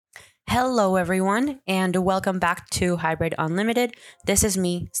Hello, everyone, and welcome back to Hybrid Unlimited. This is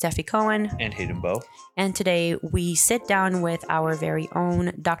me, Steffi Cohen. And Hayden Bow. And today we sit down with our very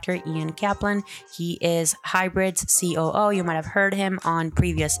own Dr. Ian Kaplan. He is Hybrid's COO. You might have heard him on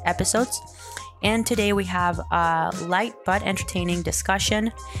previous episodes. And today we have a light but entertaining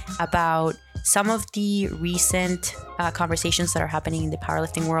discussion about some of the recent conversations that are happening in the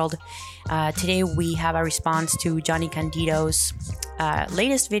powerlifting world. Today we have a response to Johnny Candido's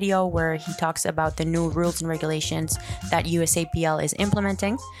latest video where he talks about the new rules and regulations that USAPL is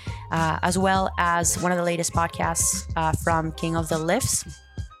implementing, as well as one of the latest podcasts from King of the Lifts,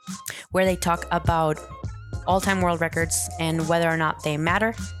 where they talk about all-time world records and whether or not they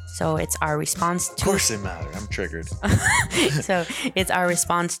matter. So it's our response to... Of course they matter. I'm triggered. So it's our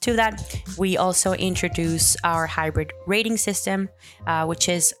response to that. We also introduce our hybrid rating system, which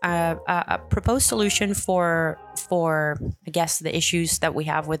is a proposed solution for I guess the issues that we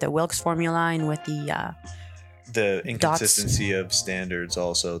have with the Wilks formula and with the inconsistency of standards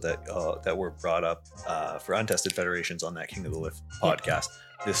also that were brought up for untested federations on that King of the Lift podcast.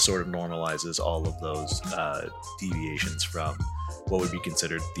 This sort of normalizes all of those deviations from what would be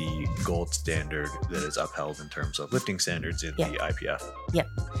considered the gold standard that is upheld in terms of lifting standards in the IPF.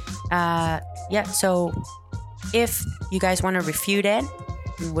 So if you guys want to refute it,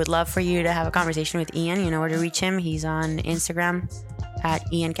 would love for you to have a conversation with Ian. You know where to reach him. He's on Instagram at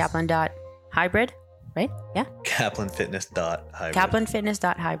iankaplan.hybrid, right? Yeah. Kaplanfitness.hybrid.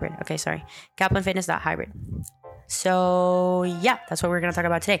 Kaplanfitness.hybrid. Okay, sorry. Kaplanfitness.hybrid. So yeah, that's what we're going to talk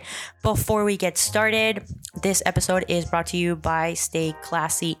about today. Before we get started, this episode is brought to you by Stay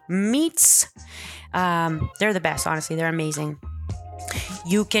Classy Meats. They're the best, honestly. They're amazing.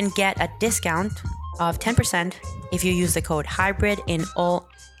 You can get a discount of 10% if you use the code HYBRID in all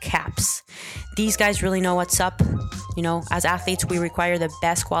caps. These guys really know what's up. You know, as athletes, we require the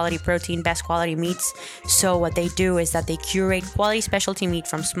best quality protein, best quality meats. So what they do is that they curate quality specialty meat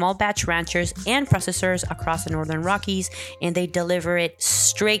from small batch ranchers and processors across the Northern Rockies, and they deliver it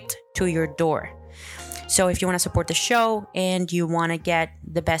straight to your door. So if you want to support the show and you want to get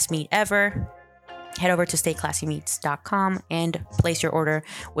the best meat ever, head over to stayclassymeats.com and place your order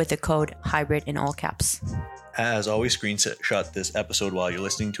with the code HYBRID in all caps. As always, screenshot this episode while you're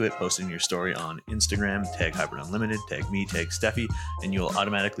listening to it, post in your story on Instagram, tag Hybrid Unlimited, tag me, tag Steffi, and you'll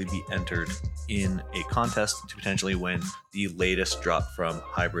automatically be entered in a contest to potentially win the latest drop from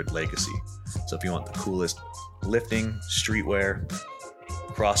Hybrid Legacy. So if you want the coolest lifting, streetwear,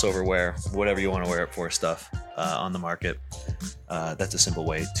 crossover wear, whatever you want to wear it for stuff on the market, that's a simple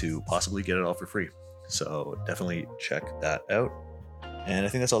way to possibly get it all for free. So definitely check that out. And I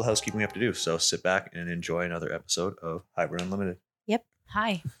think that's all the housekeeping we have to do. So sit back and enjoy another episode of Hybrid Unlimited. Yep.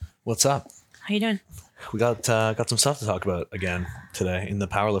 Hi. What's up? How you doing? We got some stuff to talk about again today in the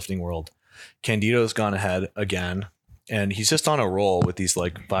powerlifting world. Candido's gone ahead again, and he's just on a roll with these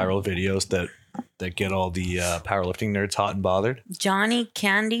like viral videos that get all the powerlifting nerds hot and bothered. Johnny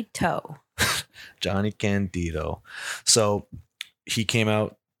Candido. Johnny Candido. So he came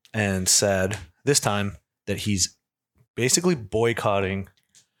out and said this time that he's basically boycotting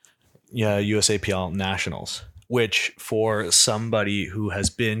USAPL nationals, which for somebody who has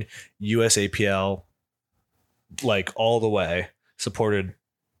been USAPL like all the way, supported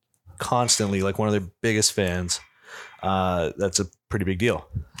constantly, like one of their biggest fans, that's a pretty big deal.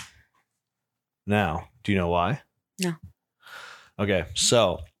 Now, do you know why? No. Okay,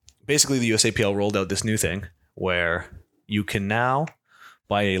 so basically the USAPL rolled out this new thing where you can now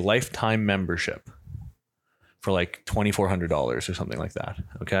buy a lifetime membership for like $2,400 or something like that.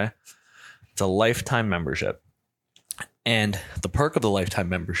 Okay. It's a lifetime membership. And the perk of the lifetime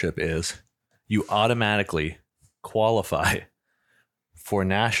membership is you automatically qualify for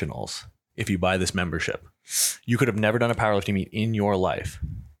nationals if you buy this membership. You could have never done a powerlifting meet in your life,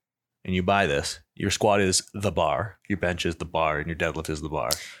 and you buy this. Your squat is the bar, your bench is the bar, and your deadlift is the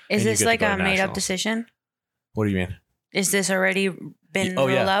bar. Is this like a made up decision? What do you mean? Is this already been rolled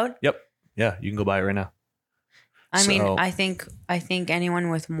out? Yep. Yeah, you can go buy it right now. I mean, I think anyone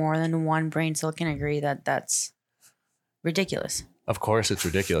with more than one brain cell can agree that that's ridiculous. Of course, it's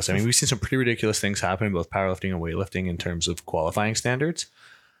ridiculous. I mean, we've seen some pretty ridiculous things happen in both powerlifting and weightlifting in terms of qualifying standards.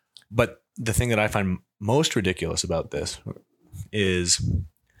 But the thing that I find most ridiculous about this is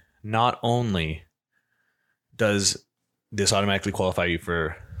not only does this automatically qualify you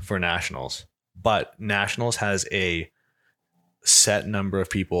for nationals, but nationals has a set number of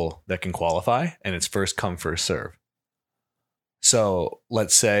people that can qualify, and it's first come, first serve. So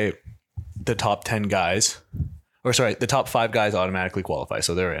let's say the top 10 guys, the top 5 guys automatically qualify.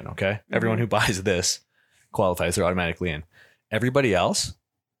 So they're in, okay? Mm-hmm. Everyone who buys this qualifies, they're automatically in. Everybody else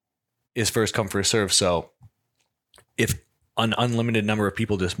is first come, first serve. So if an unlimited number of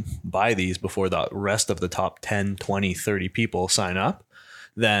people just buy these before the rest of the top 10, 20, 30 people sign up,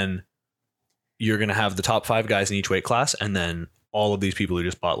 then you're going to have the top 5 guys in each weight class. And then all of these people who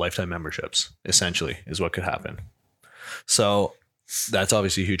just bought lifetime memberships, essentially, is what could happen. So that's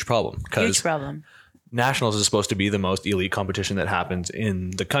obviously a huge problem, because nationals is supposed to be the most elite competition that happens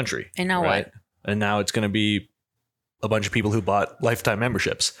in the country. And now right? what? And now it's going to be a bunch of people who bought lifetime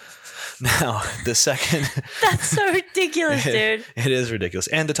memberships. Now, the second... That's so ridiculous, dude. It is ridiculous.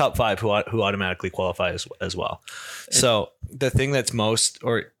 And the top 5 who automatically qualify as well. So the thing that's most,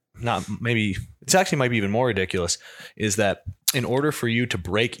 or not, maybe, it's actually might be even more ridiculous, is that in order for you to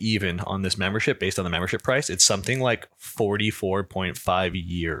break even on this membership based on the membership price, it's something like 44.5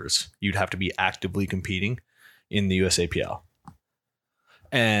 years you'd have to be actively competing in the USAPL.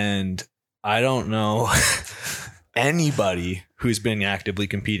 And I don't know anybody who's been actively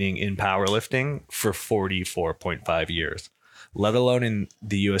competing in powerlifting for 44.5 years, let alone in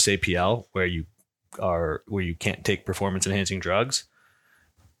the USAPL where you can't take performance enhancing drugs.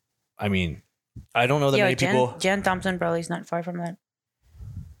 I mean, I don't know that many people. Jen Thompson probably is not far from that.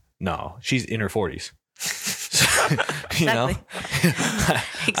 No, she's in her 40s. Exactly. You know?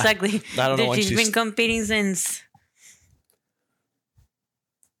 Exactly. I don't know when she's been competing since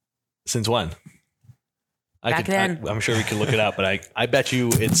when? Back then. I'm sure we could look it up, but I bet you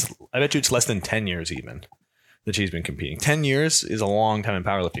it's less than 10 years even that she's been competing. 10 years is a long time in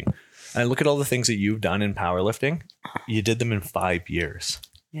powerlifting. And I look at all the things that you've done in powerlifting. You did them in 5 years.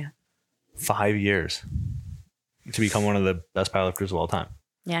 Yeah. 5 years to become one of the best powerlifters of all time.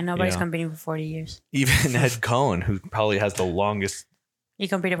 Yeah, nobody's competing for 40 years. Even Ed Cohen, who probably has the longest. He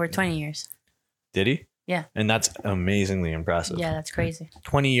competed for 20 years. Did he? Yeah. And that's amazingly impressive. Yeah, that's crazy.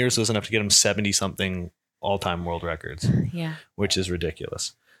 20 years was enough to get him 70 something all-time world records. Yeah. Which is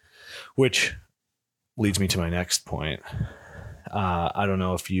ridiculous. Which leads me to my next point. I don't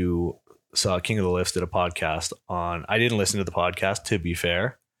know if you saw King of the Lifts did a podcast on, I didn't listen to the podcast, to be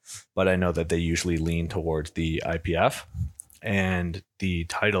fair, but I know that they usually lean towards the IPF. And the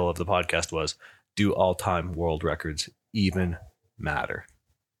title of the podcast was, Do All-Time World Records Even Matter?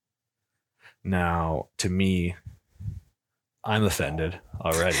 Now, to me, I'm offended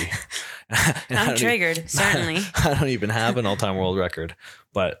already. I'm triggered, certainly. I don't even have an all-time world record.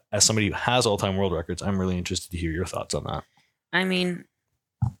 But as somebody who has all-time world records, I'm really interested to hear your thoughts on that. I mean,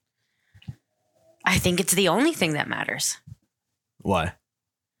 I think it's the only thing that matters. Why?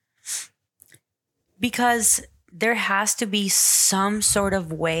 Because there has to be some sort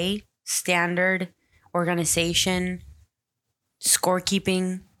of way, standard, organization,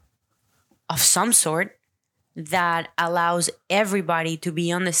 scorekeeping of some sort that allows everybody to be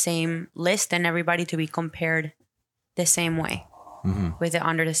on the same list and everybody to be compared the same way, with it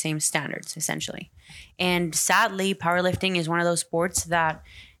under the same standards, essentially. And sadly, powerlifting is one of those sports that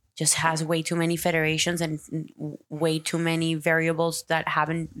just has way too many federations and way too many variables that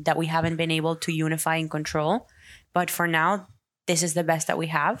we haven't been able to unify and control. But for now, this is the best that we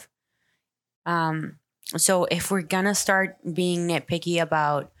have. So if we're gonna start being nitpicky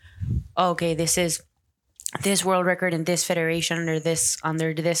about, okay, this is this world record in this federation under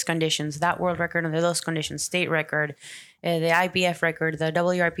this conditions, that world record under those conditions, state record, the IPF record, the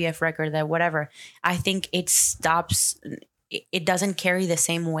WRPF record, the whatever, I think it doesn't carry the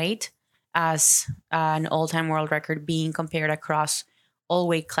same weight as an all-time world record being compared across all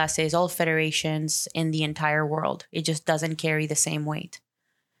weight classes, all federations in the entire world. It just doesn't carry the same weight.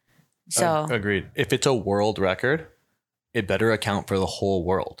 So agreed. If it's a world record, it better account for the whole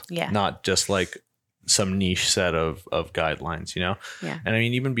world. Yeah. Not just like some niche set of guidelines, you know? Yeah. And I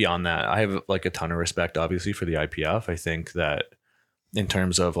mean, even beyond that, I have like a ton of respect, obviously, for the IPF. I think that in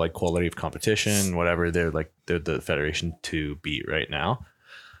terms of like quality of competition, whatever, they're the federation to beat right now.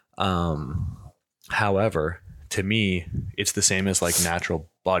 However, to me, it's the same as like natural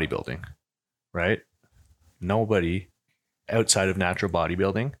bodybuilding, right? Nobody outside of natural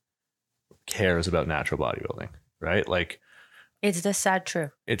bodybuilding cares about natural bodybuilding, right? Like, it's the sad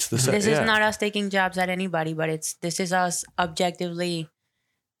truth. This is not us taking jabs at anybody, but this is us objectively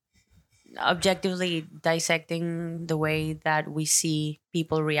dissecting the way that we see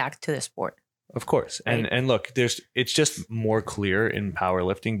people react to the sport. Of course. Right? And look, it's just more clear in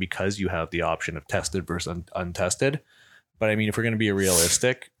powerlifting because you have the option of tested versus untested. But I mean, if we're going to be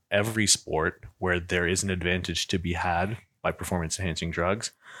realistic, every sport where there is an advantage to be had by performance enhancing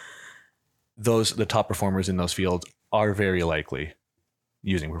drugs, the top performers in those fields are very likely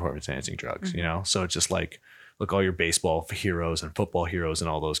using performance enhancing drugs, you know? So it's just like, look, all your baseball heroes and football heroes and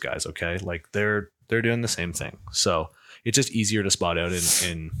all those guys, okay? Like they're doing the same thing. So it's just easier to spot out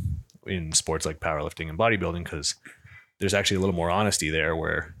in in sports like powerlifting and bodybuilding, because there's actually a little more honesty there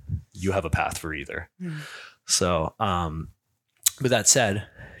where you have a path for either. So, but that said,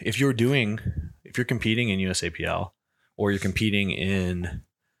 if you're competing in USAPL or you're competing in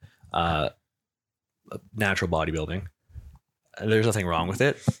natural bodybuilding, there's nothing wrong with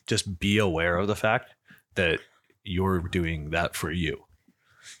it. Just be aware of the fact that you're doing that for you.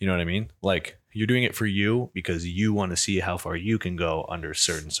 You know what I mean? Like, you're doing it for you because you want to see how far you can go under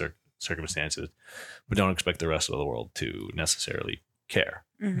certain circumstances, but don't expect the rest of the world to necessarily care.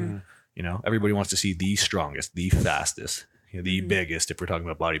 You know, everybody wants to see the strongest, the fastest, the biggest, if we're talking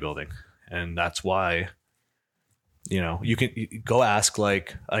about bodybuilding. And that's why, you can go ask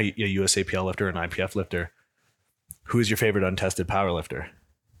like a USAPL lifter, an IPF lifter, who is your favorite untested power lifter?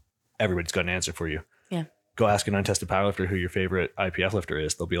 Everybody's got an answer for you. Yeah. Go ask an untested power lifter who your favorite IPF lifter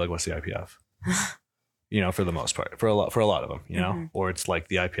is. They'll be like, what's the IPF? For the most part, for a lot of them, or it's like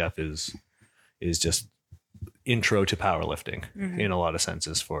the IPF is just intro to powerlifting in a lot of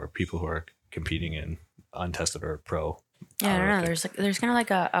senses for people who are competing in untested or pro. Yeah, I don't know. There's kind of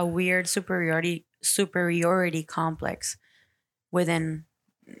like a weird superiority complex within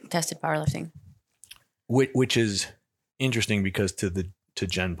tested powerlifting, which is interesting because to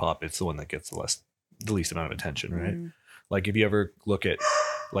Gen Pop, it's the one that gets the least amount of attention, right? Like, if you ever look at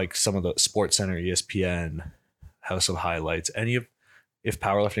like some of the Sports Center, ESPN, House of Highlights, if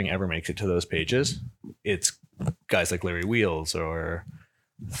powerlifting ever makes it to those pages, it's guys like Larry Wheels or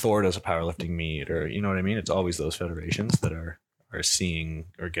Thor does a powerlifting meet, or you know what I mean? It's always those federations that are seeing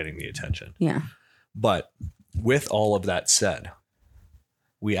or getting the attention. Yeah. But with all of that said,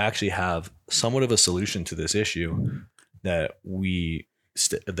 we actually have somewhat of a solution to this issue that when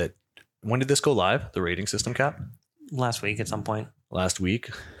did this go live? The rating system, Cap? Last week at some point. Last week.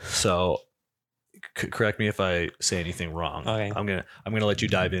 So correct me if I say anything wrong. Okay. I'm gonna let you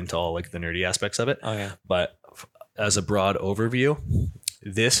dive into all like the nerdy aspects of it. Okay. But as a broad overview,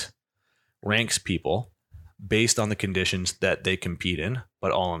 this ranks people based on the conditions that they compete in,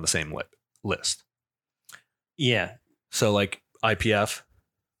 but all on the same list. Yeah. So like IPF,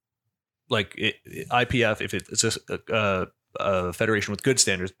 IPF, if it's just a federation with good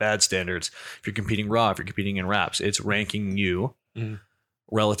standards, bad standards, if you're competing raw, if you're competing in wraps, it's ranking you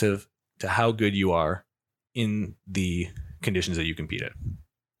relative to how good you are in the conditions that you compete in.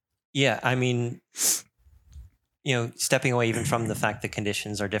 Yeah. I mean, stepping away even from the fact that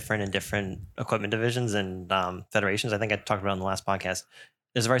conditions are different in different equipment divisions and federations, I think I talked about in the last podcast.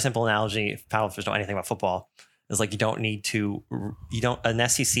 There's a very simple analogy. If powerlifters know anything about football, it's like an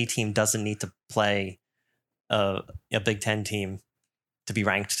SEC team doesn't need to play a Big Ten team to be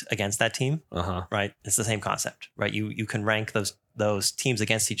ranked against that team, right? It's the same concept, right? You can rank those teams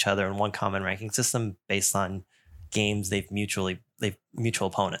against each other in one common ranking system based on games they've mutual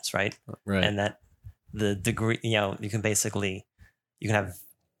opponents, right? Right. And that the degree, you can have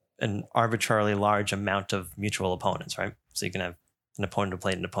an arbitrarily large amount of mutual opponents, right? So you can have an opponent who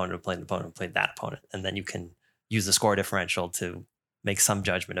played an opponent who played an opponent who played that opponent, and then you can use the score differential to make some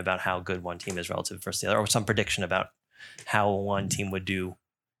judgment about how good one team is relative versus the other, or some prediction about how one team would do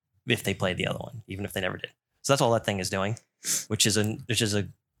if they played the other one, even if they never did. So that's all that thing is doing, which is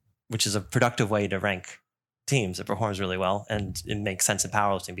a productive way to rank teams. It performs really well, and it makes sense in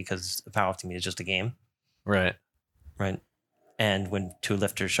powerlifting because powerlifting is just a game. Right. And when two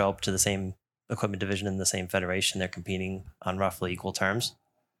lifters show up to the same equipment division in the same federation, they're competing on roughly equal terms.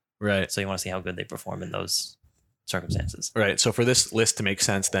 Right. So you want to see how good they perform in those circumstances. Right. So for this list to make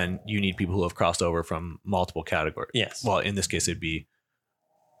sense, then you need people who have crossed over from multiple categories. Yes. Well, in this case, it'd be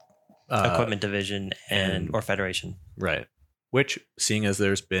equipment division or federation. Right. Which, seeing as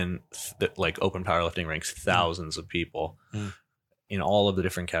there's been like open powerlifting ranks thousands of people in all of the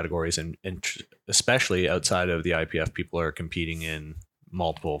different categories, and especially outside of the IPF, people are competing in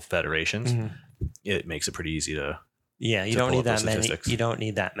multiple federations. It makes it pretty easy to. Yeah, you don't need that many. You don't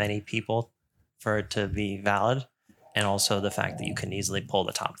need that many people for it to be valid, and also the fact that you can easily pull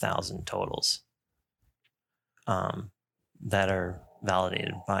the top 1,000 totals that are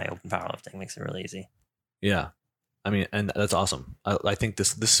validated by open powerlifting makes it really easy. Yeah. I mean, and that's awesome. I think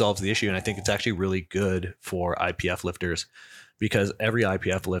this solves the issue, and I think it's actually really good for IPF lifters, because every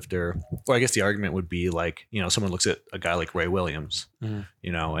IPF lifter, or I guess the argument would be like, someone looks at a guy like Ray Williams,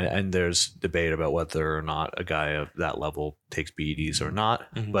 and there's debate about whether or not a guy of that level takes BEDs or not,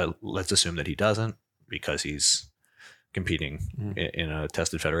 but let's assume that he doesn't because he's competing in a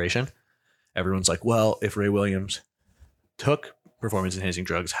tested federation. Everyone's like, well, if Ray Williams took performance enhancing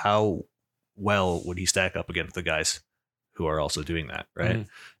drugs, how well would he stack up against the guys who are also doing that, right?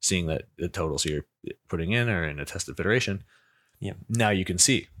 Seeing that the totals you're putting in are in a tested federation. Yeah. Now you can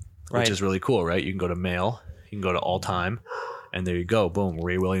see which is really cool, right? You can go to male, you can go to all time, and there you go. Boom.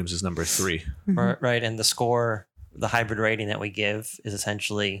 Ray Williams is number 3. Right. And the score, the hybrid rating that we give is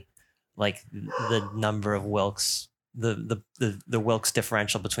essentially like the number of Wilks, the Wilks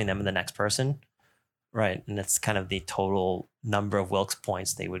differential between them and the next person. Right. And it's kind of the total number of Wilks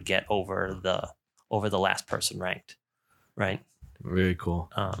points they would get over the last person ranked. Right. Very cool.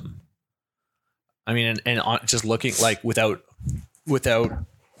 I mean, and just looking like without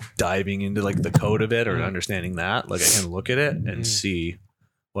diving into like the code of it or understanding that, like I can look at it and see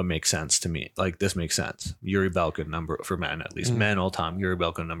what makes sense to me. Like this makes sense. Yuri Belkin number for men, at least men all time. Yuri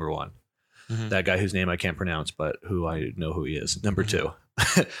Belkin number 1. That guy whose name I can't pronounce, but who I know who he is. Number 2.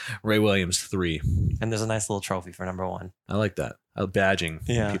 Ray Williams 3. And there's a nice little trophy for number 1. I like that. Badging.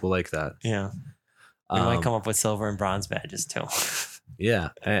 Yeah. People like that. Yeah. We might come up with silver and bronze badges too. Yeah,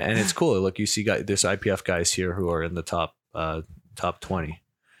 and it's cool. Look, you see there's IPF guys here who are in the top 20,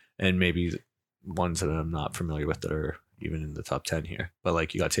 and maybe ones that I'm not familiar with that are even in the top 10 here. But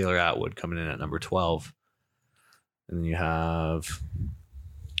like you got Taylor Atwood coming in at number 12, and then you have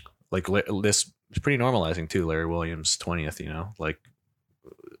like this. It's pretty normalizing too. Larry Williams 20th. You know, like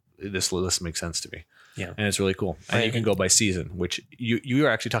this list makes sense to me. Yeah, and it's really cool. And you can go by season, which you are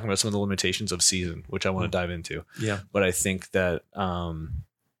actually talking about some of the limitations of season, which I want to dive into. Yeah, but I think that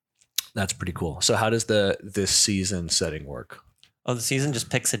that's pretty cool. So how does this season setting work? Oh, the season just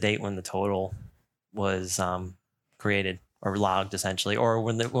picks a date when the total was created or logged, essentially, or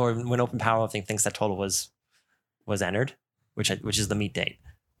when Open Powerlifting thinks that total was entered, which is the meet date.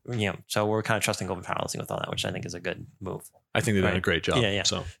 You know, so we're kind of trusting Open Powerlifting with all that, which I think is a good move. I think they've done a great job. Yeah.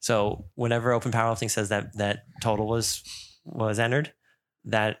 So whenever Open Powerlifting says that total was entered,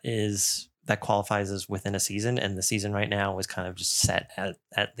 that qualifies as within a season, and the season right now is kind of just set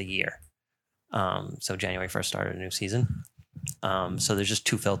at the year. So January 1st started a new season. So there's just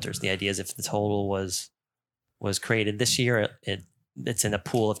 2 filters. The idea is if the total was created this year, it's in a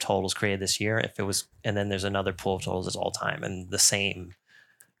pool of totals created this year. If it was, and then there's another pool of totals that's all time, and the same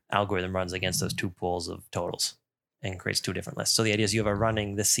algorithm runs against those 2 pools of totals and creates 2 different lists. So the idea is you have a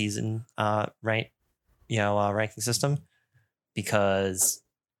running this season ranking system because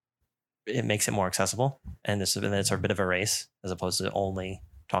it makes it more accessible, and it's a bit of a race as opposed to only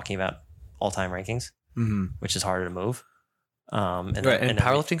talking about all-time rankings, which is harder to move. And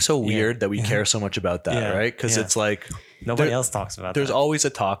powerlifting's so weird that we care so much about that, right? Because it's like nobody else talks about. There's always a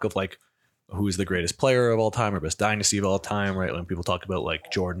talk of like who's the greatest player of all time or best dynasty of all time, right? When people talk about like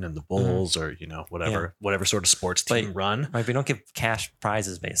Jordan and the Bulls or whatever sort of sports team run, right? We don't give cash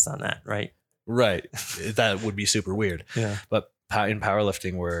prizes based on that, right? Right. That would be super weird. Yeah. But in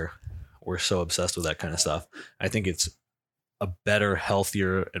powerlifting, we're so obsessed with that kind of stuff. I think it's a better,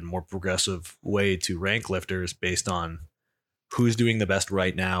 healthier, and more progressive way to rank lifters based on who's doing the best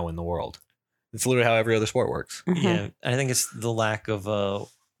right now in the world. It's literally how every other sport works. Yeah. I think it's the lack of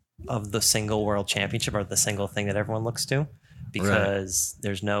the single world championship or the single thing that everyone looks to, because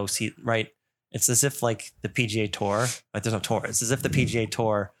there's no right. It's as if like the PGA Tour, like there's no tour. It's as if the PGA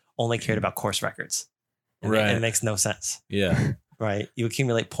Tour only cared about course records. It makes no sense. Yeah. Right. You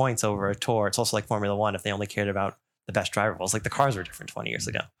accumulate points over a tour. It's also like Formula One. If they only cared about the best driver balls, like the cars were different 20 years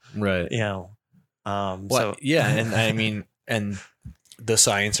ago. Right. You know. And I mean, and the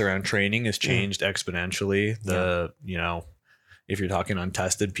science around training has changed exponentially. If you're talking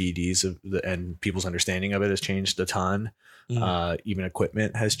untested PDs and people's understanding of it has changed a ton. Even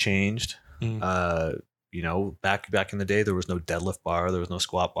equipment has changed. Back in the day, there was no deadlift bar, there was no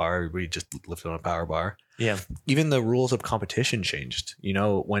squat bar. Everybody just lifted on a power bar. Yeah. Even the rules of competition changed. You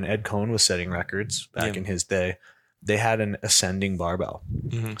know, when Ed Cohn was setting records back in his day, they had an ascending barbell.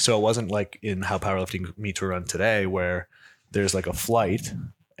 So it wasn't like in how powerlifting meets were run today, where there's like a flight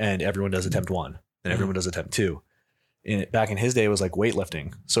and everyone does attempt 1 and everyone does attempt 2. Back in his day, it was like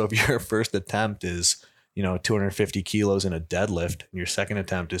weightlifting. So if your first attempt is, 250 kilos in a deadlift and your second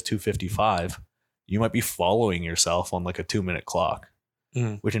attempt is 255, you might be following yourself on like a 2-minute clock,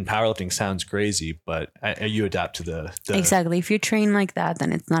 which in powerlifting sounds crazy, but you adapt to the exactly. If you train like that,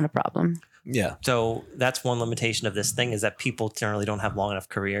 then it's not a problem. Yeah. So that's one limitation of this thing, is that people generally don't have long enough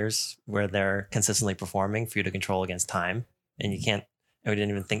careers where they're consistently performing for you to control against time. And you can't, I didn't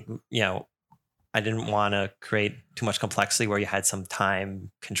even think, I didn't want to create too much complexity where you had some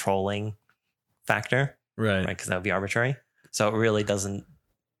time controlling factor. Right. Because that would be arbitrary. So it really doesn't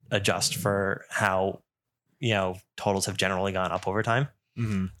adjust for how, totals have generally gone up over time.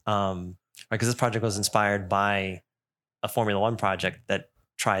 Because this project was inspired by a Formula One project that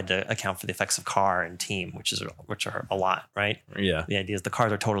tried to account for the effects of car and team, which are a lot, right? Yeah. The idea is the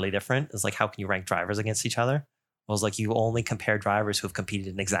cars are totally different. It's like, how can you rank drivers against each other? was like you only compare drivers who have competed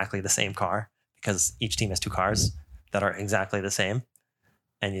in exactly the same car, because each team has 2 cars that are exactly the same.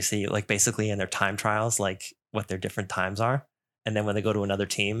 And you see like basically in their time trials, like what their different times are. And then when they go to another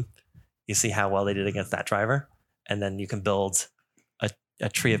team, you see how well they did against that driver. And then you can build a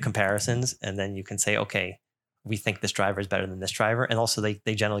tree of comparisons. And then you can say, okay, we think this driver is better than this driver. And also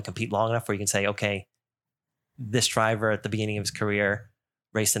they generally compete long enough where you can say, okay, this driver at the beginning of his career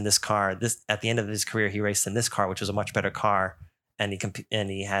raced in this car. This at the end of his career, he raced in this car, which was a much better car. And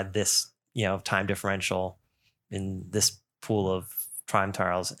he had this, time differential in this pool of time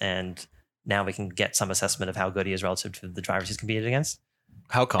trials. And now we can get some assessment of how good he is relative to the drivers he's competed against.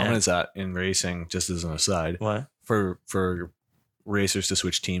 How common is that in racing, just as an aside? What? For racers to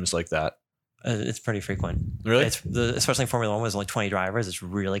switch teams like that? It's pretty frequent. Really? Especially in Formula 1, there's only 20 drivers. It's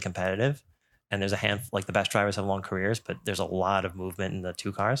really competitive. And there's a handful, like the best drivers have long careers, but there's a lot of movement in the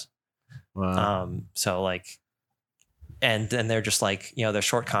 2 cars. Wow. So like, and they're just like, they're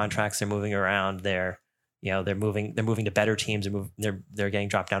short contracts. They're moving around. They're moving to better teams. They're getting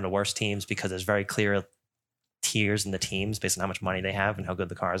dropped down to worse teams because there's very clear tiers in the teams based on how much money they have and how good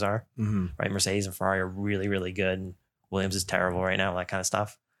the cars are. Mm-hmm. Right? Mercedes and Ferrari are really, really good. And Williams is terrible right now, that kind of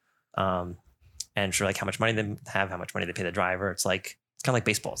stuff. And for like how much money they have, how much money they pay the driver. It's kind of like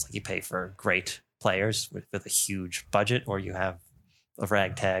baseball. It's like you pay for great players with a huge budget, or you have a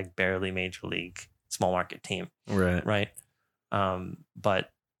ragtag, barely major league, small market team. Right. Right.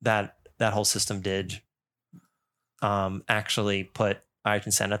 But that whole system did actually put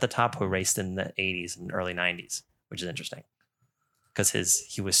Ayrton Senna at the top, who raced in the 80s and early 90s, which is interesting because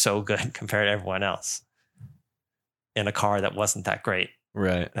he was so good compared to everyone else in a car that wasn't that great.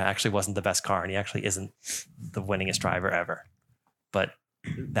 Right. That actually wasn't the best car, and he actually isn't the winningest driver ever. But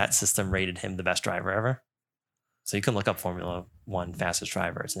that system rated him the best driver ever. So you can look up Formula 1 fastest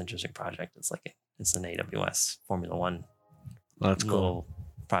driver. It's an interesting project. It's an AWS Formula 1 That's little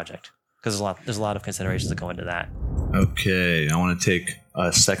project, because there's a lot of considerations that go into that. Okay, I want to take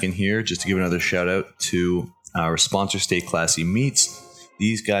a second here just to give another shout out to our sponsor, Stay Classy Meats.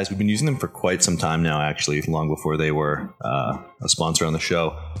 These guys, we've been using them for quite some time now, actually, long before they were a sponsor on the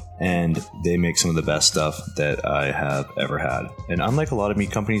show. And they make some of the best stuff that I have ever had. And unlike a lot of meat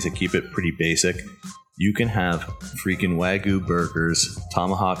companies that keep it pretty basic, you can have freaking Wagyu burgers,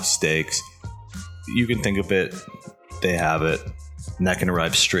 tomahawk steaks. You can think of it, they have it, and that can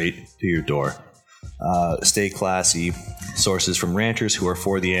arrive straight to your door. Stay Classy sources from ranchers who are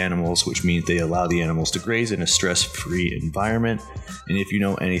for the animals, which means they allow the animals to graze in a stress-free environment. And if you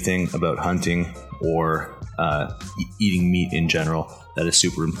know anything about hunting or eating meat in general, that is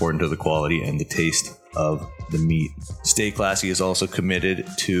super important to the quality and the taste of the meat. Stay Classy is also committed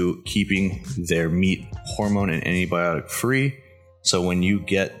to keeping their meat hormone and antibiotic free. So when you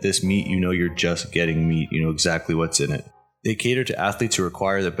get this meat, you know you're just getting meat. You know exactly what's in it. They cater to athletes who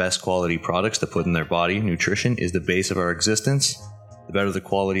require the best quality products to put in their body. Nutrition is the base of our existence. The better the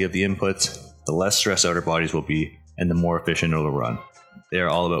quality of the inputs, the less stressed out our bodies will be, and the more efficient it'll run. They are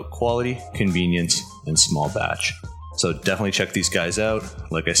all about quality, convenience, and small batch. So definitely check these guys out.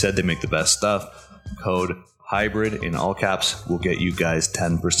 Like I said, they make the best stuff. Code HYBRID in all caps will get you guys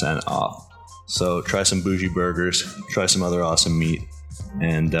 10% off. So try some bougie burgers, try some other awesome meat,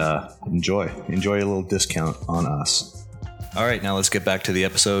 and enjoy a little discount on us. All right, now let's get back to the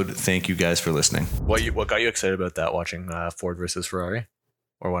episode. Thank you guys for listening. What got you excited about that, watching Ford versus Ferrari?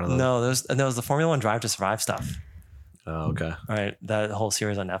 Or one of those? No, there was the Formula 1 Drive to Survive stuff. Oh, okay. All right, that whole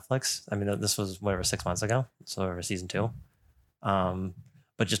series on Netflix. I mean, this was 6 months ago, so over season 2.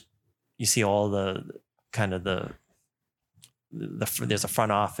 But just you see all the kind of there's a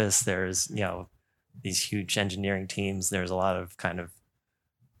front office. There's these huge engineering teams. There's a lot of kind of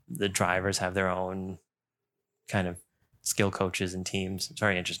the drivers have their own kind of skill coaches and teams. It's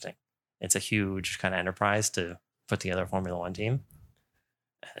very interesting. It's a huge kind of enterprise to put together a Formula 1 team,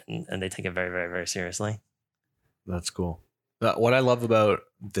 and they take it very, very, very seriously. That's cool. What I love about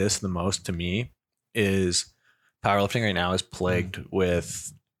this the most to me is powerlifting right now is plagued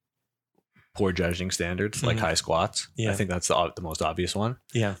with poor judging standards, like high squats. Yeah. I think that's the most obvious one.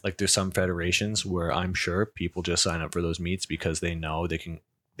 Yeah. Like there's some federations where I'm sure people just sign up for those meets because they know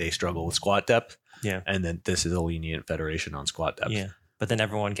they struggle with squat depth. Yeah. And then this is a lenient federation on squat depth. Yeah. But then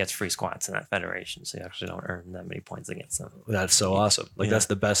everyone gets free squats in that federation. So you actually don't earn that many points against them. That's so awesome. Like that's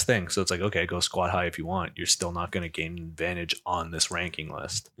the best thing. So it's like, okay, go squat high if you want. You're still not going to gain an advantage on this ranking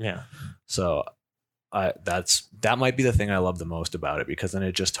list. Yeah. So that might be the thing I love the most about it, because then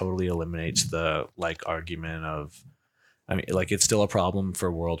it just totally eliminates the argument of, I mean, it's still a problem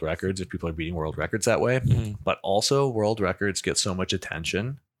for world records if people are beating world records that way, but also world records get so much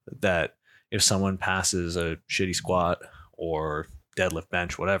attention that if someone passes a shitty squat or deadlift,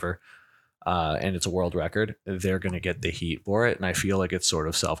 bench, whatever, and it's a world record, they're going to get the heat for it. And I feel like it's sort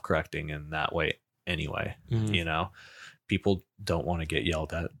of self-correcting in that way anyway. You know, people don't want to get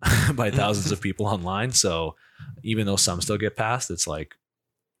yelled at by thousands of people online. So even though some still get passed, it's like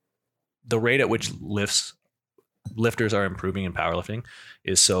the rate at which lifters are improving in powerlifting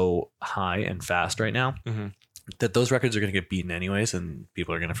is so high and fast right now that those records are going to get beaten anyways, and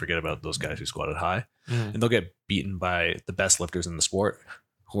people are going to forget about those guys who squatted high, and they'll get beaten by the best lifters in the sport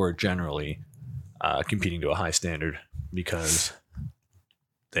who are generally competing to a high standard because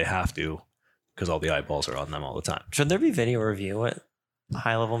they have to, because all the eyeballs are on them all the time. Should there be video review at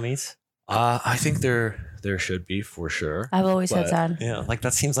high level meets? I think there should be, for sure. I've always said that. Yeah, like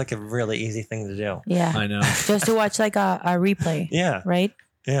that seems like a really easy thing to do. Yeah. I know. Just to watch like a replay. Yeah. Right?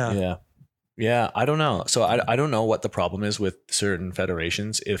 Yeah. Yeah. I don't know. So I don't know what the problem is with certain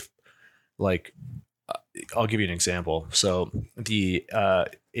federations. If like, I'll give you an example. So the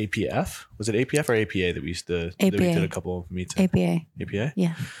APF, was it APF or APA that we used to, that we did a couple of meets in? APA?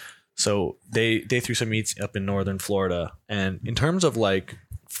 Yeah. So they threw some meets up in northern Florida, and in terms of like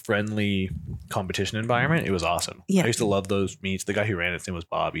friendly competition environment, it was awesome. Yeah. I used to love those meets. The guy who ran it, his name was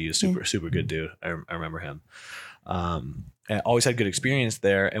Bobby. He was super good dude. I remember him. And I always had good experience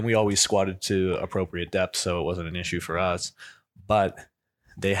there, and we always squatted to appropriate depth, so it wasn't an issue for us. But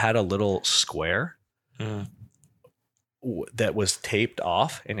they had a little square that was taped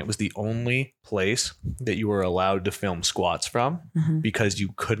off, and it was the only place that you were allowed to film squats from because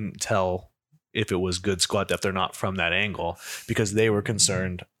you couldn't tell if it was good squat depth or not from that angle, because they were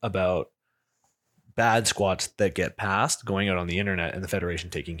concerned about bad squats that get passed going out on the internet and the federation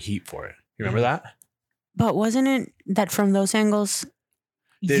taking heat for it. You remember that? But wasn't it that from those angles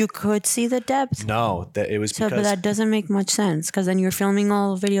you could see the depth? No, that it was because... But that doesn't make much sense, because then you're filming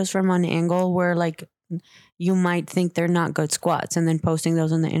all videos from an angle where like you might think they're not good squats and then posting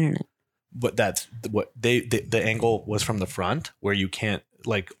those on the internet. But that's what the angle was from the front, where you can't,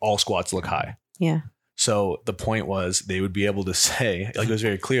 like, all squats look high. Yeah. So the point was they would be able to say, like, it was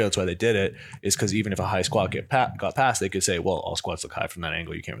very clear that's why they did it, is because even if a high squat got passed, they could say, well, all squats look high from that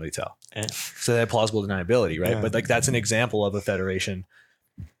angle. You can't really tell. So they had plausible deniability, right? Yeah. But like that's an example of a federation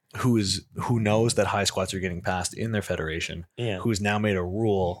who knows that high squats are getting passed in their federation, who's now made a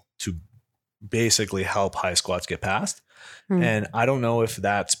rule to basically help high squats get passed. And I don't know if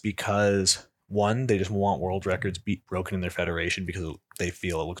that's because, one, they just want world records broken in their federation because they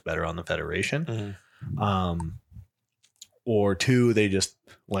feel it looks better on the federation. Or two, they just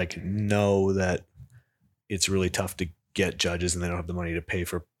like know that it's really tough to get judges and they don't have the money to pay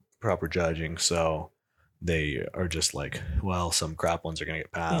for proper judging. So they are just like, well, some crap ones are going to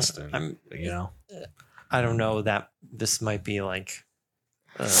get passed. And, I don't know, that this might be like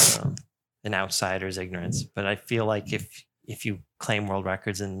an outsider's ignorance, but I feel like if you claim world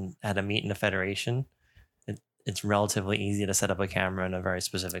records at a meet in a federation, it's relatively easy to set up a camera in a very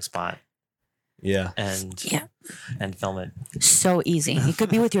specific spot. And film it. So easy. It could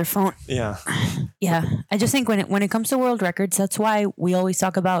be with your phone. Yeah. I just think when it comes to world records, that's why we always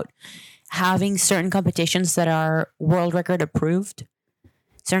talk about having certain competitions that are world record approved.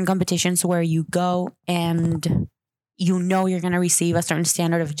 Certain competitions where you go and you're going to receive a certain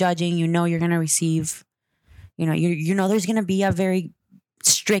standard of judging. You're going to receive, there's going to be a very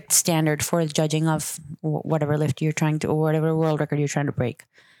strict standard for the judging of whatever lift you're trying to, or whatever world record you're trying to break.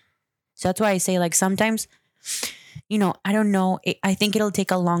 So that's why I say, like, sometimes, I don't know. I think it'll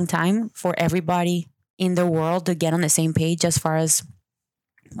take a long time for everybody in the world to get on the same page as far as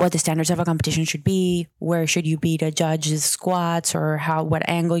what the standards of a competition should be, where should you be to judge the squats, or what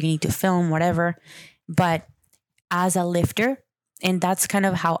angle you need to film, whatever. But as a lifter, and that's kind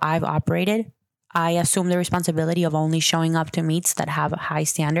of how I've operated, I assume the responsibility of only showing up to meets that have high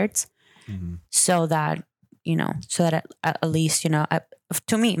standards, so that at least,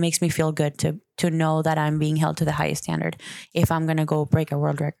 to me, it makes me feel good to know that I'm being held to the highest standard if I'm going to go break a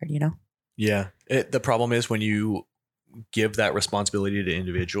world record, Yeah. The problem is when you give that responsibility to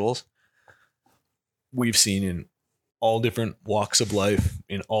individuals, we've seen in all different walks of life,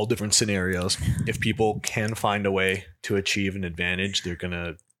 in all different scenarios, if people can find a way to achieve an advantage,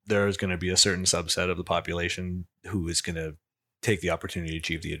 there's going to be a certain subset of the population who is going to take the opportunity to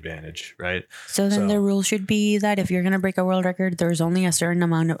achieve the advantage, right? So then the rule should be that if you're going to break a world record, there's only a certain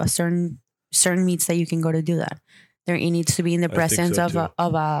amount of certain meets that you can go to do that. It needs to be in the presence of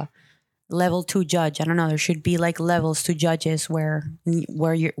a level 2 judge. I don't know. There should be like levels to judges where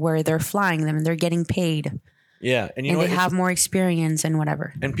they're flying them and they're getting paid. Yeah, and they have more experience and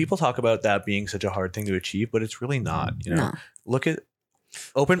whatever. And people talk about that being such a hard thing to achieve, but it's really not. No. Look at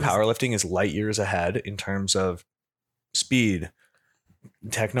open powerlifting is light years ahead in terms of speed,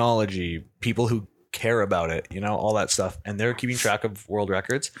 technology, people who care about it, you know, all that stuff. And they're keeping track of world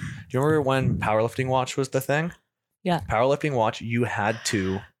records. Do you remember when Powerlifting Watch was the thing? Yeah. Powerlifting Watch, you had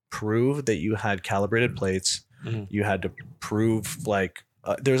to prove that you had calibrated plates. Mhm. You had to prove like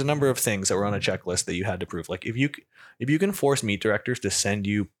there's a number of things that were on a checklist that you had to prove. Like if you can force meet directors to send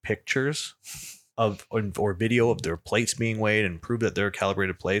you pictures of or video of their plates being weighed and prove that they're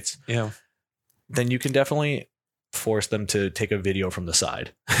calibrated plates, Yeah. then you can definitely force them to take a video from the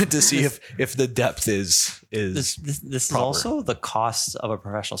side to see if the depth is This is proper. also the cost of a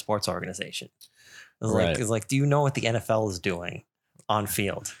professional sports organization. Right. It's like, do you know what the NFL is doing on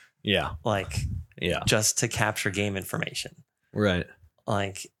field? yeah Like, yeah just to capture game information. right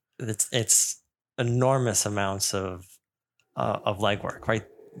Like, it's enormous amounts of legwork, right?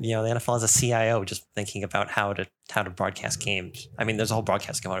 You know, the NFL has a CIO just thinking about how to broadcast games. I mean, there's a whole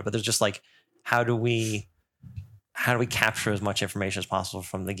broadcast component, but there's just like, how do we capture as much information as possible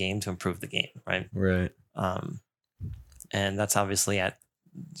from the game to improve the game, right? right And that's obviously at,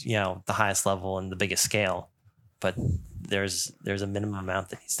 you know, the highest level and the biggest scale, but there's a minimum amount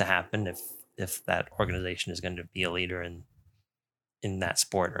that needs to happen if that organization is going to be a leader in that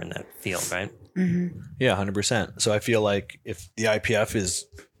sport or in that field, right? Mm-hmm. yeah 100%. So I feel like if the IPF is,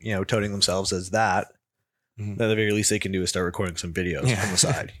 you know, touting themselves as that, Mhm. then at the very least they can do is start recording some videos Yeah. on the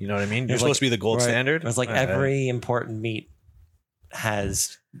side. You know what I mean? You're It's supposed like- to be the gold right. standard. It's like every important meet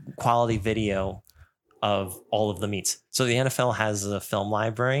has quality video of all of the meets. So the NFL has a film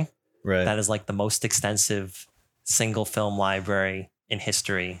library right that is like the most extensive single film library in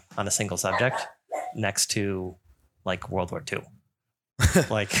history on a single subject, next to like World War II.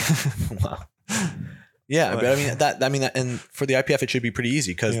 Like, wow. Yeah, but I mean that, and for the IPF it should be pretty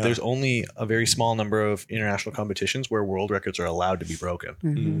easy because Yeah. there's only a very small number of international competitions where world records are allowed to be broken.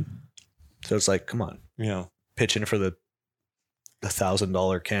 Mm-hmm. So it's like, come on, you know, pitch in for the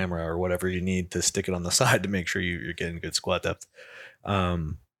 $1,000 camera or whatever you need to stick it on the side to make sure you're getting good squat depth.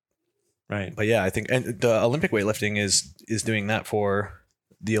 right? But yeah, I think, and the Olympic weightlifting is doing that for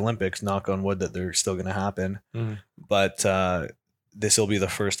the Olympics. Knock on wood that they're still going to happen. Mhm. But this will be the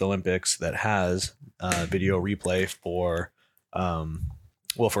first Olympics that has video replay for,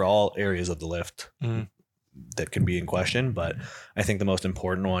 for all areas of the lift Mhm. that can be in question. But I think the most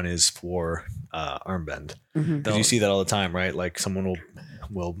important one is for arm bend. Mm-hmm. Because you see that all the time, right? Like someone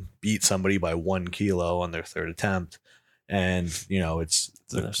will beat somebody by 1 kilo on their third attempt. And, you know, it's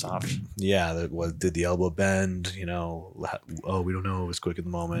They're soft. yeah, did the elbow bend? You know, oh, we don't know. It was quick at the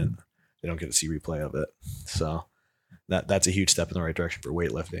moment. They don't get to see replay of it. So that's a huge step in the right direction for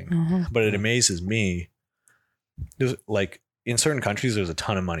weightlifting. Mm-hmm. But it amazes me. There's like in certain countries, there's a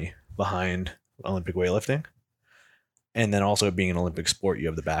ton of money behind Olympic weightlifting. And then also being an Olympic sport, you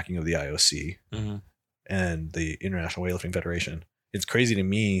have the backing of the IOC Mm-hmm. and the International Weightlifting Federation. It's crazy to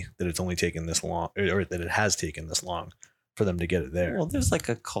me that it's only taken this long, or that it has taken this long for them to get it there. Well, there's like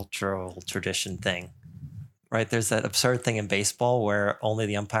a cultural tradition thing, right? There's that absurd thing in baseball where only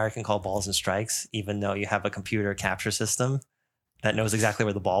the umpire can call balls and strikes, even though you have a computer capture system that knows exactly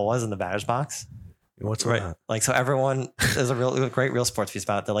where the ball was in the batter's box. What's Right. that? Like, so everyone, there's a great real sports piece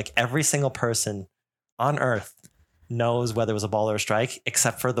about it. They're like, every single person on earth knows whether it was a ball or a strike,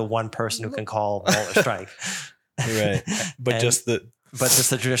 except for the one person who can call ball or strike. Right. But And- just the But just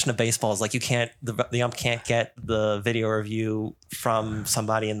the tradition of baseball is like, you can't, the ump can't get the video review from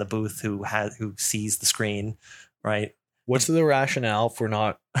somebody in the booth who sees the screen, right? what's the rationale for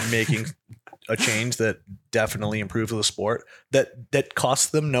not making a change that definitely improves the sport that costs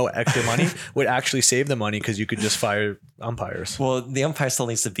them no extra money would actually save the money because you could just fire umpires. Well, the umpire still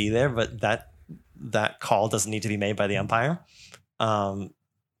needs to be there, but that call doesn't need to be made by the umpire.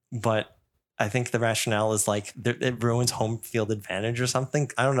 But I think the rationale is like it ruins home field advantage or something.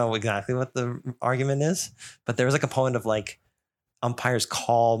 I don't know exactly what the argument is, but there is a component of like umpires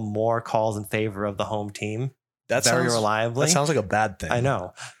call more calls in favor of the home team That very sounds reliably. That sounds like a bad thing. I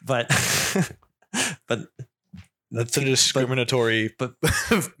know, but but That's a discriminatory but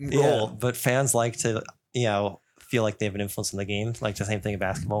role. yeah, but fans like to feel like they have an influence in the game, like the same thing in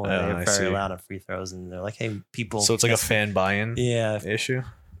basketball when Oh, they're I very see. loud on free throws and they're like, hey, people. So it's like a fan buy-in yeah, issue.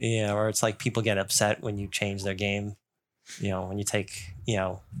 yeah, or it's like people get upset when you change their game. When you take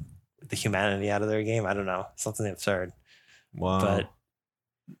the humanity out of their game. I don't know, something absurd. Wow. But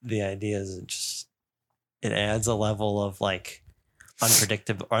the idea is it adds a level of like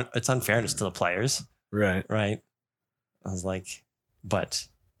unpredictable. It's unfairness to the players, right. right? I was like, but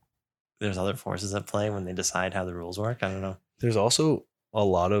there's other forces at play when they decide how the rules work. I don't know. There's also a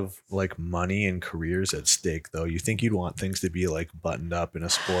lot of like money and careers at stake though. You think you'd want things to be like buttoned up in a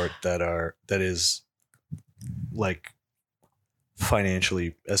sport that is like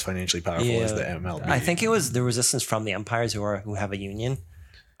financially powerful as the MLB. I think it was the resistance from the umpires who have a union.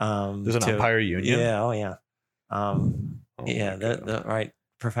 There's an umpire union. Yeah. Oh yeah. Oh Yeah. The right.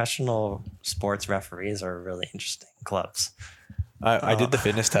 Professional sports referees are really interesting clubs. I did the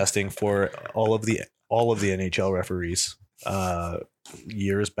fitness testing for all of the NHL referees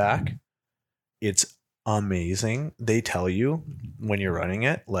years back. It's amazing. They tell you when you're running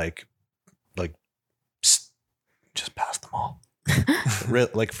it, like just pass them all.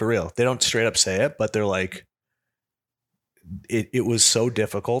 Like for real. They don't straight up say it, but they're like, it was so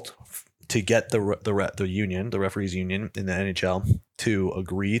difficult to get the referees union in the NHL to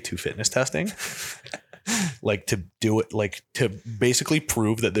agree to fitness testing. Like to do it, like to basically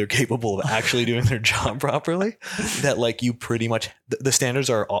prove that they're capable of actually doing their job properly, that like you pretty much, the standards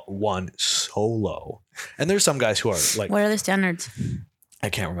are so low. And there's some guys who are like, what are the standards? I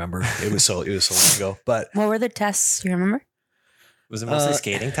can't remember. It was so long ago, but what were the tests? You remember? Was it mostly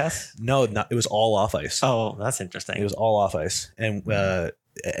skating tests? No, it was all off ice. Oh, that's interesting. It was all off ice. And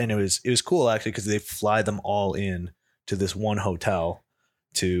it was cool actually, because they fly them all in to this one hotel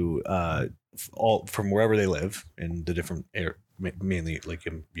to, all from wherever they live in the different mainly like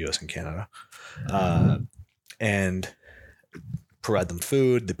in US and Canada, and provide them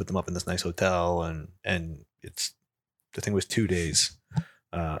food. They put them up in this nice hotel, and the thing was 2 days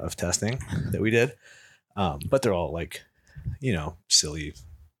of testing that we did, but they're all like, silly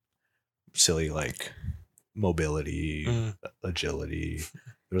like mobility, agility.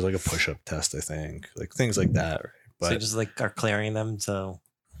 There was like a push-up test, I think, like things like that. Right? But so you just like are clearing them to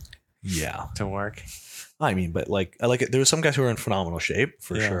work. I mean, but like I like it. There were some guys who are in phenomenal shape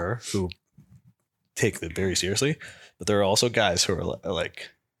for sure, who take it very seriously, but there are also guys who are like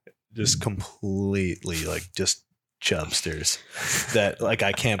just completely like just chubsters that like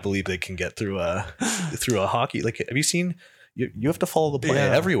I can't believe they can get through a hockey. Like, have you seen? You have to follow the play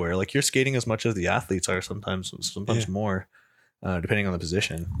everywhere. Like you're skating as much as the athletes are, sometimes more, depending on the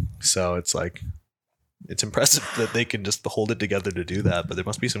position. So it's like, it's impressive that they can just hold it together to do that. But there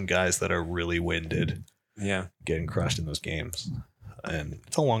must be some guys that are really winded, getting crushed in those games. And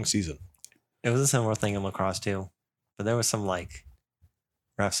it's a long season. It was a similar thing in lacrosse too, but there was some like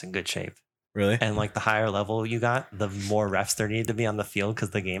refs in good shape. Really? And like the higher level you got, the more refs there need to be on the field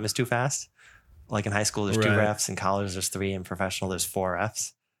because the game is too fast. Like in high school, there's 2 refs. In college, there's 3. In professional, there's 4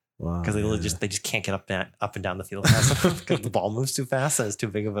 refs. Wow. Because they just can't get up and down the field fast enough because the ball moves too fast and it's too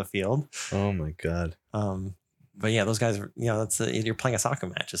big of a field. Oh my god. But yeah, those guys, you're playing a soccer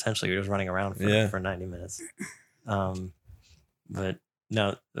match essentially. You're just running around for 90 minutes. But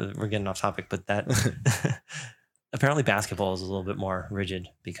no, we're getting off topic. But that apparently basketball is a little bit more rigid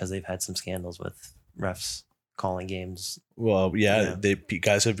because they've had some scandals with refs calling games. Well,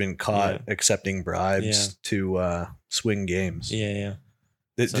 guys have been caught accepting bribes to swing games.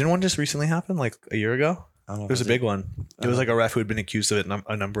 Didn't one just recently happen like a year ago? I don't know. It was a big one. It was like a ref who had been accused of it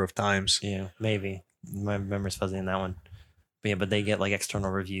a number of times. Yeah, maybe. My memory's fuzzy in that one. But they get like external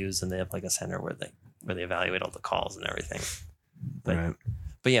reviews and they have like a center where they evaluate all the calls and everything. But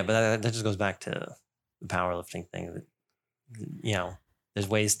that just goes back to the powerlifting thing. There's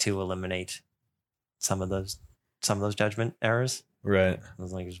ways to eliminate some of those judgment errors. Right. I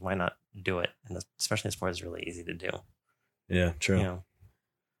was like, just why not do it? And especially in sports, it's really easy to do. Yeah, true.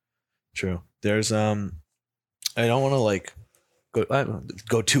 True. There's I don't want to like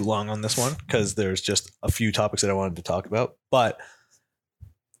go too long on this one because there's just a few topics that I wanted to talk about, but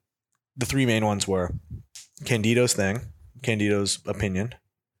the 3 main ones were Candido's opinion,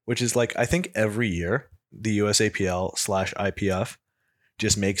 which is like, I think every year the USAPL / IPF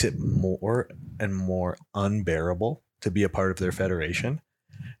just makes it more and more unbearable to be a part of their federation.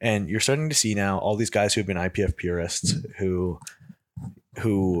 And you're starting to see now all these guys who have been IPF purists who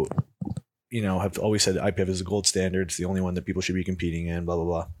have always said IPF is the gold standard. It's the only one that people should be competing in, blah, blah,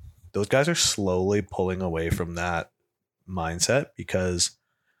 blah. Those guys are slowly pulling away from that mindset because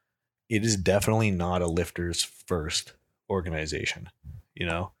it is definitely not a lifters first organization.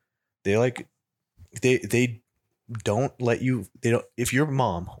 They don't let you, if your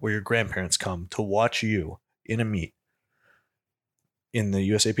mom or your grandparents come to watch you in a meet in the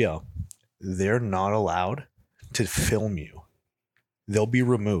USAPL, they're not allowed to film you. They'll be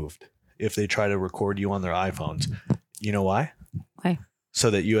removed if they try to record you on their iPhones. You know why? Why? So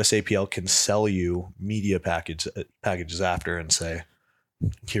that USAPL can sell you media packages after and say,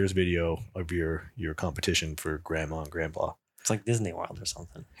 here's video of your competition for grandma and grandpa. It's like Disney World or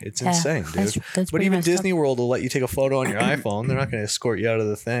something. It's insane, dude. That's But pretty even messed up. Disney World will let you take a photo on your iPhone. They're not going to escort you out of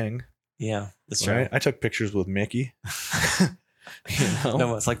the thing. Yeah, that's Right? true. I took pictures with Mickey. You know?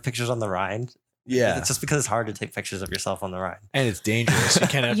 No, it's like pictures on the ride. Yeah. It's just because it's hard to take pictures of yourself on the ride. And it's dangerous. You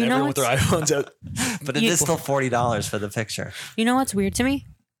can't have You know everyone with their iPhones out. But it is still $40 for the picture. You know what's weird to me?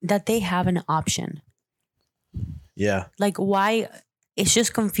 That they have an option. Yeah. Like, why? It's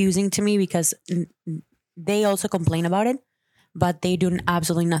just confusing to me because they also complain about it, but they do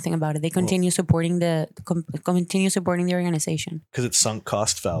absolutely nothing about it. They continue supporting the organization. Because it's sunk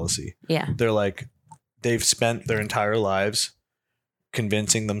cost fallacy. Yeah. They're like, they've spent their entire lives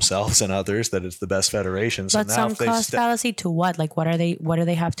convincing themselves and others that it's the best federation. So But now some if they cost fallacy to what? Like, what do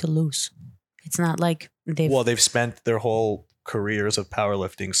they have to lose? It's not like they've spent their whole careers of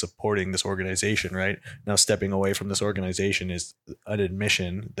powerlifting supporting this organization, right? Now stepping away from this organization is an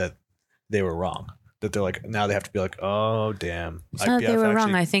admission that they were wrong. That they're like, now they have to be like, oh damn. It's not that they were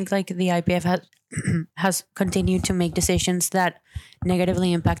wrong. I think like the IPF has continued to make decisions that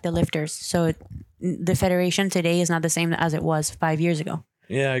negatively impact the lifters. So the federation today is not the same as it was 5 years ago.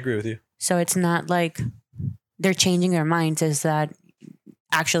 Yeah, I agree with you. So it's not like they're changing their minds. Is that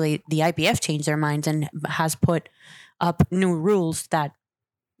actually the IPF changed their minds and has put up new rules that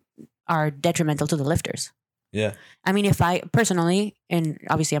are detrimental to the lifters. Yeah. I mean, if I personally, and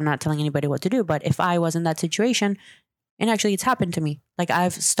obviously I'm not telling anybody what to do, but if I was in that situation, and actually it's happened to me, like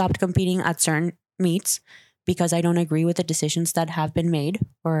I've stopped competing at certain meets because I don't agree with the decisions that have been made,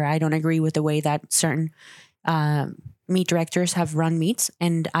 or I don't agree with the way that certain meet directors have run meets,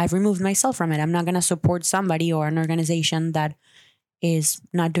 and I've removed myself from it. I'm not going to support somebody or an organization that is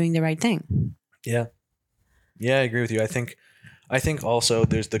not doing the right thing. Yeah. Yeah, I agree with you. I think also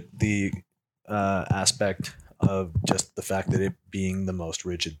there's the aspect of just the fact that it being the most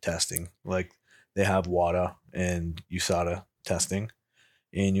rigid testing. Like they have WADA and USADA testing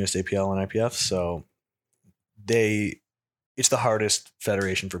in USAPL and IPF, so it's the hardest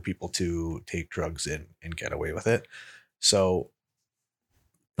federation for people to take drugs in and get away with it. So,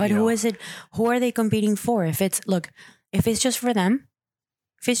 but who is it? Who are they competing for? If it's just for them,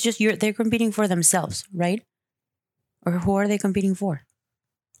 if it's just they're competing for themselves, right? Or who are they competing for?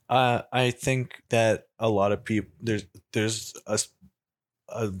 I think that a lot of people there's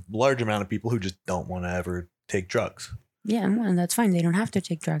a large amount of people who just don't want to ever take drugs. Yeah, and that's fine. They don't have to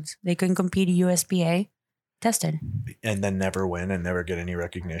take drugs. They can compete USPA tested and then never win and never get any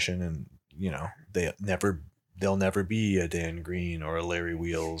recognition, and they'll never be a Dan Green or a Larry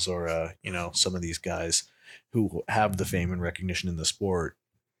Wheels or some of these guys who have the fame and recognition in the sport.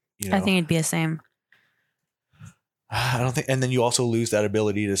 I think it'd be the same. I don't think, and then you also lose that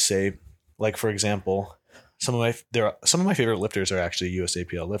ability to say, like for example, some of my favorite lifters are actually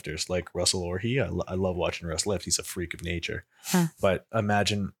USAPL lifters, like Russell Orhe. I love watching Russ lift. He's a freak of nature. But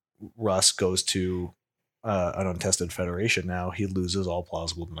imagine Russ goes to an untested federation now. He loses all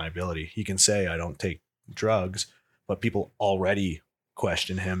plausible deniability. He can say, I don't take drugs, but people already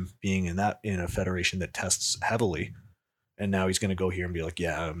question him being in a federation that tests heavily. And now he's going to go here and be like,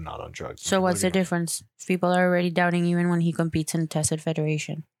 yeah, I'm not on drugs. So what's the difference? People are already doubting even when he competes in a tested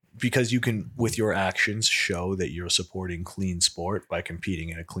federation. Because you can, with your actions, show that you're supporting clean sport by competing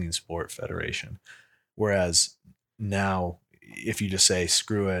in a clean sport federation. Whereas now, if you just say,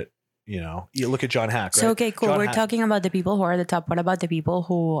 screw it, you look at John Hack, right? So, okay, cool. We're talking about the people who are at the top. What about the people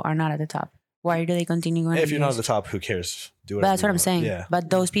who are not at the top? Why do they continue going? If you're not at the top, who cares? Do it. That's what I'm saying. Yeah. But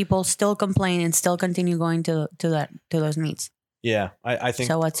those people still complain and still continue going to those meets. Yeah, I think.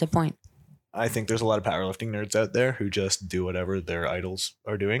 So what's the point? I think there's a lot of powerlifting nerds out there who just do whatever their idols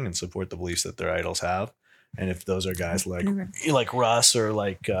are doing and support the beliefs that their idols have. And if those are guys like Russ or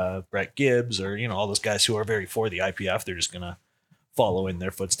like Brett Gibbs or all those guys who are very for the IPF, they're just gonna follow in their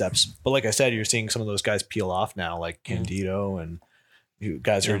footsteps. But like I said, you're seeing some of those guys peel off now, like Candido and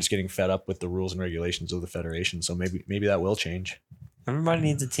guys who are just getting fed up with the rules and regulations of the federation. So maybe that will change. Everybody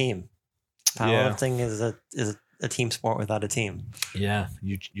needs a team. Powerlifting is a team sport without a team. Yeah,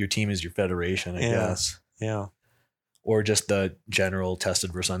 your team is your federation, I guess. Yeah. Or just the general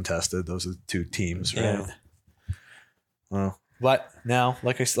tested versus untested. Those are the two teams, right? Yeah. Well, but now,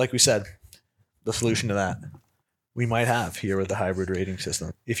 like we said, the solution to that we might have here with the hybrid rating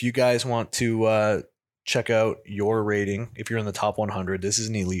system. If you guys want to check out your rating, if you're in the top 100, this is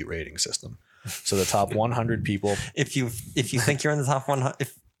an elite rating system. So the top 100 people. If you think you're in the top 100,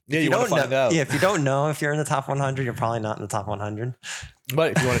 if you want to find out. Yeah, if you don't know if you're in the top 100, you're probably not in the top 100.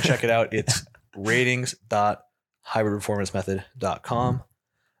 But if you want to check it out, it's ratings.hybridperformancemethod.com.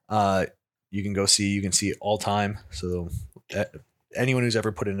 You can see all time. So anyone who's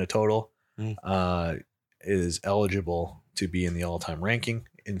ever put in a total is eligible to be in the all-time ranking.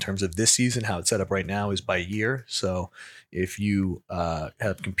 In terms of this season, how it's set up right now is by year. So if you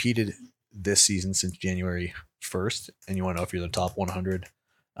have competed this season since January 1st and you want to know if you're the top 100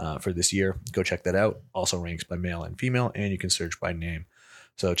 for this year, go check that out. Also ranks by male and female, and you can search by name.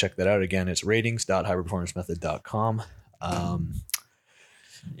 So check that out. Again, it's ratings.hybridperformancemethod.com. And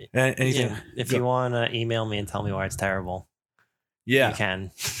anything, Yeah, if you want to email me and tell me why it's terrible, yeah, you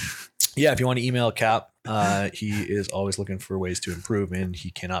can. Yeah, if you want to email Cap, he is always looking for ways to improve, and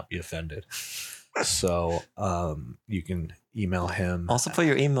he cannot be offended. So you can email him. Also put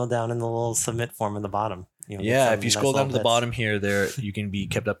your email down in the little submit form in the bottom. Yeah, if you scroll down to the bottom here, there you can be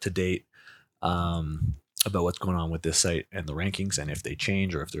kept up to date about what's going on with this site and the rankings, and if they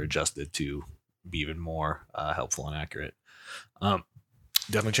change or if they're adjusted to be even more helpful and accurate.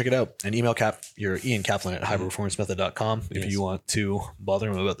 Definitely check it out. And email Cap, your Ian Kaplan at hybridperformancemethod.com if you want to bother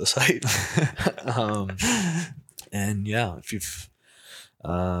him about the site. And yeah, if you've,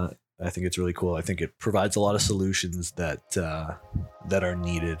 I think it's really cool. I think it provides a lot of solutions that that are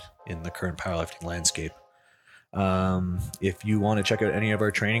needed in the current powerlifting landscape. If you want to check out any of our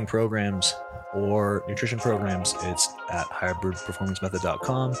training programs or nutrition programs, it's at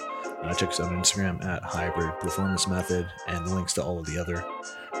hybridperformancemethod.com. Check us out on Instagram at hybridperformancemethod, and the links to all of the other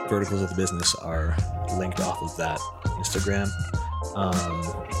verticals of the business are linked off of that Instagram.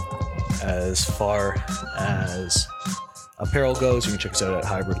 As far as apparel goes, you can check us out at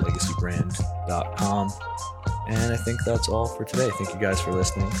hybridlegacybrand.com. And I think that's all for today. Thank you guys for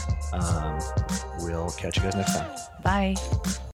listening. We'll catch you guys next time. Bye.